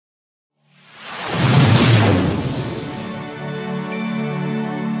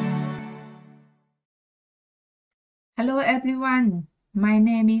Hello everyone, my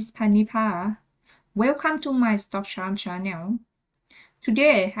name is Panipa. Welcome to my StockSharp channel.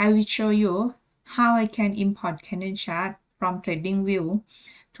 Today I will show you how I can import candle chart from TradingView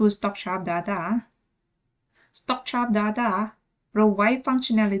to StockSharp data. StockSharp data provide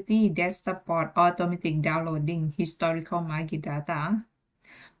functionality that support automatic downloading historical market data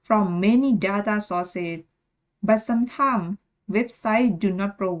from many data sources, but sometimes websites do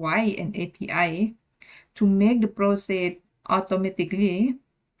not provide an API to make the process automatically.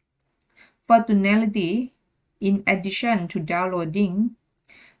 Fortunately, in addition to downloading,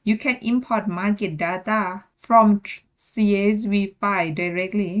 you can import market data from CSV file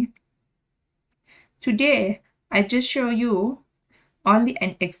directly. Today, I just show you only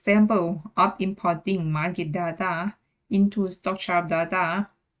an example of importing market data into StockSharp data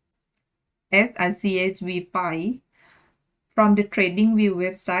as a CSV file from the TradingView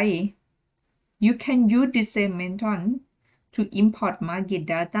website. You can use the same method to import market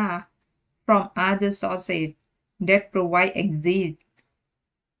data from other sources that provide exist,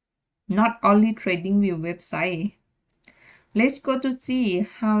 not only TradingView website. Let's go to see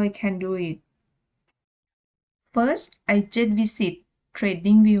how I can do it. First, I just visit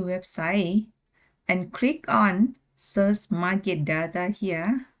TradingView website and click on Search Market Data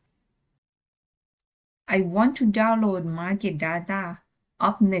here. I want to download market data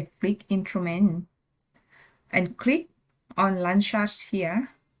of Netflix instrument and click on Run Chart here.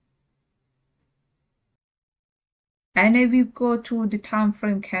 And I will go to the time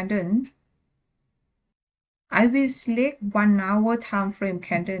frame candle. I will select 1 hour time frame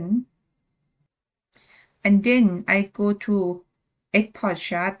candle. And then I go to Export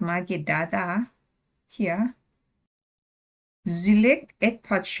Chart Market Data here. Select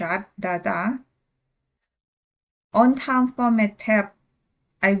Export Chart Data. On Time Format tab,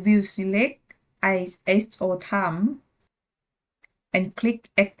 I will select ISO time and click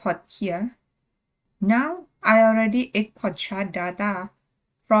Export here. Now I already export chart data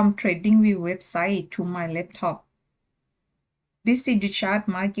from TradingView website to my laptop. This is the chart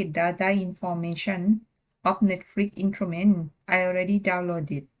market data information of Netflix instrument I already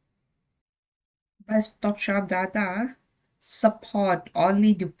downloaded. But StockSharp data support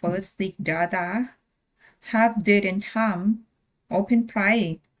only the first 6 data, have date and time, open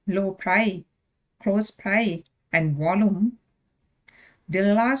price, low price, close price, and volume.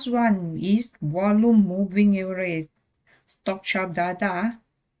 The last one is volume moving average. StockSharp data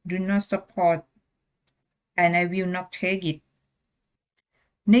do not support, and I will not take it.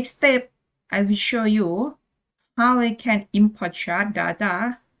 Next step, I will show you how I can import chart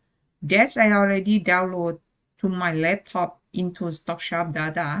data that I already download to my laptop into StockSharp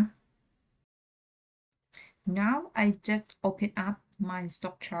data. Now I just open up my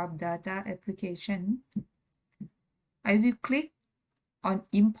StockSharp data application. I will click on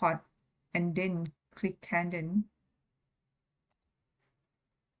import and then click candle.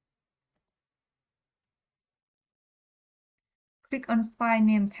 Click on File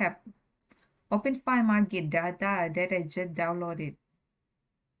Name tab. Open File Market Data that I just downloaded.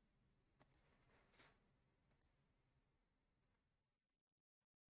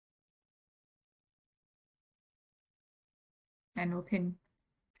 And open.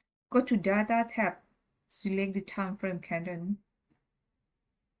 Go to Data tab. Select the time frame candle.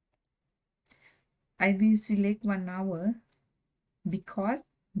 I will select 1 hour because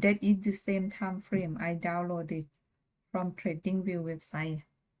that is the same time frame I downloaded from TradingView website.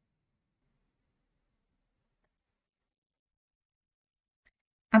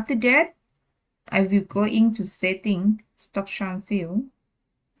 After that, I will go into Setting, StockSharp field,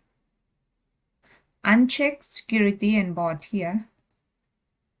 uncheck Security and Board here.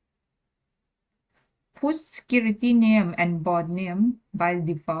 Put security name and board name by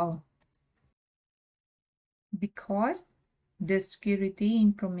default. Because the security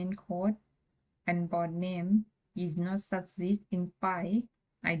increment code and board name is not exist in file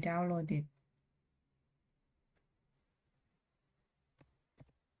I downloaded.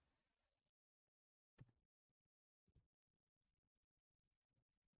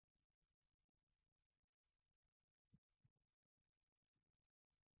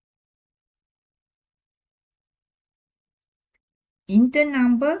 Enter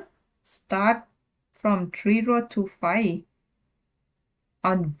number start from 0 to 5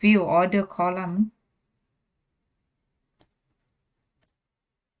 on View Order column.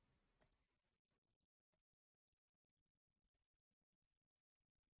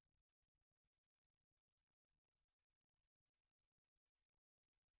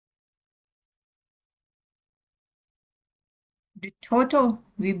 The total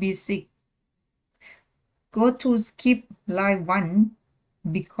will be 6. Go to skip line 1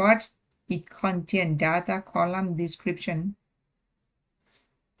 because it contains data column description.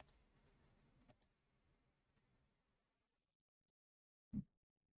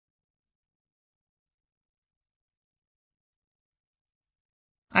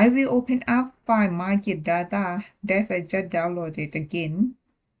 I will open up file market data that I just downloaded again.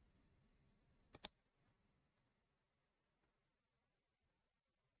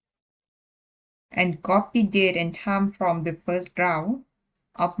 And copy date and time from the first round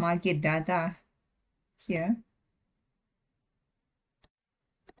of market data here.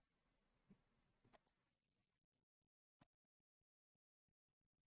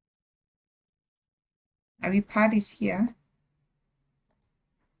 I will paste this here.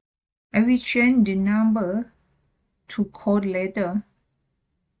 I will change the number to code letter.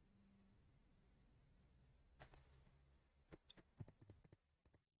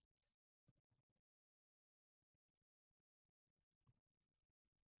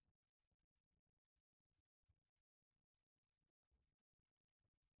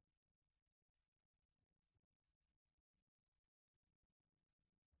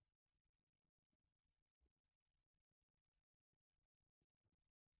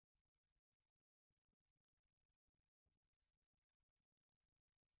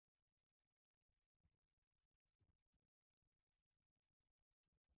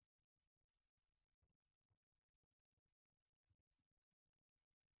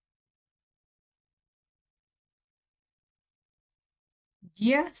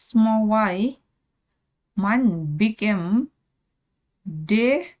 Year small y, month big M,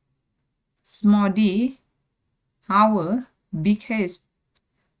 day small d, hour big H,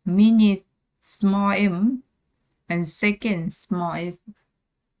 minute small m, and second small s.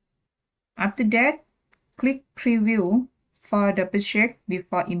 After that, click preview for double check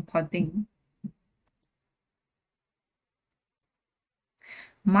before importing.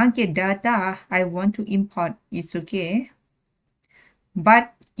 Market data I want to import is okay.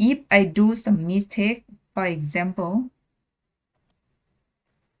 But if I do some mistake, for example,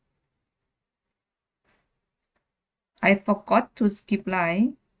 I forgot to skip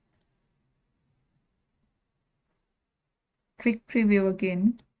line, click preview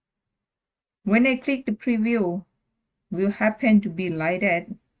again. When I click the preview, will happen to be like that.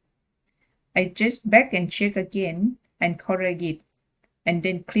 I just back and check again and correct it, and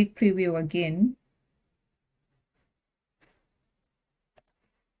then click preview again.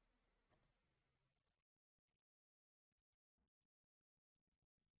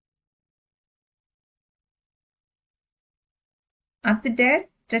 After that,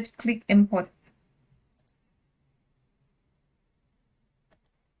 just click import.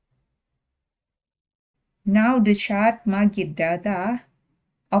 Now the chart market data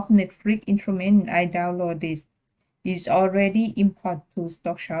of Netflix instrument I downloaded is already imported to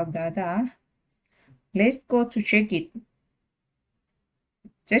StockSharp data. Let's go to check it.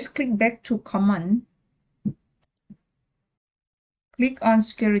 Just click back to common. Click on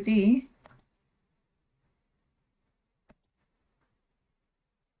security.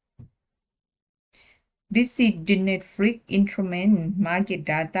 This is the Netflix instrument market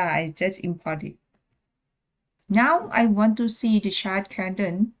data I just imported. Now I want to see the chart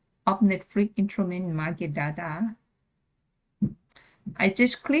candle of Netflix instrument market data. I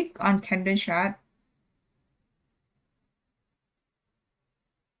just click on candle chart.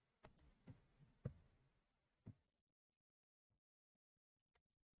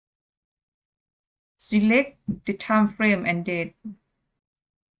 Select the time frame and date.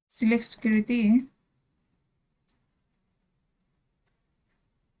 Select security.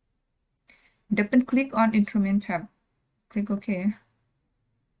 Double click on instrument tab. Click OK.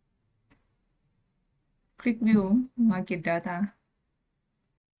 Click view market data.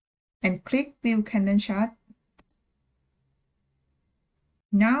 And click view candle chart.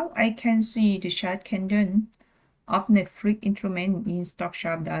 Now I can see the chart candle of Netflix instrument in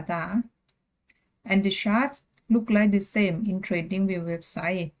StockSharp data. And the charts look like the same in TradingView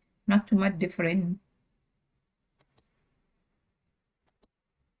website, not too much different.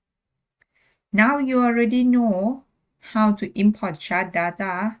 Now you already know how to import chart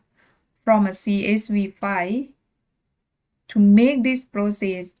data from a CSV file. To make this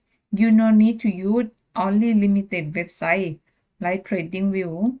process, you no need to use only limited website like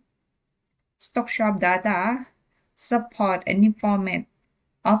TradingView. StockSharp data support any format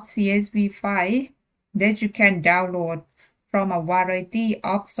of CSV file that you can download from a variety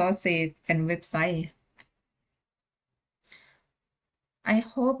of sources and websites. I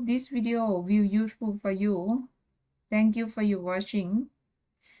hope this video will be useful for you. Thank you for your watching.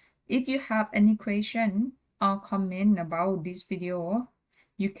 If you have any question, or comment about this video,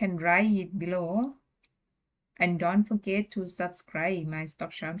 you can write it below. And don't forget to subscribe my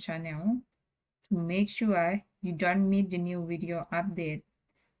StockSharp channel to make sure you don't miss the new video update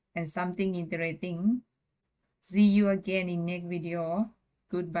and something interesting. See you again in next video.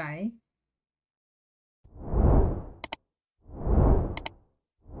 Goodbye.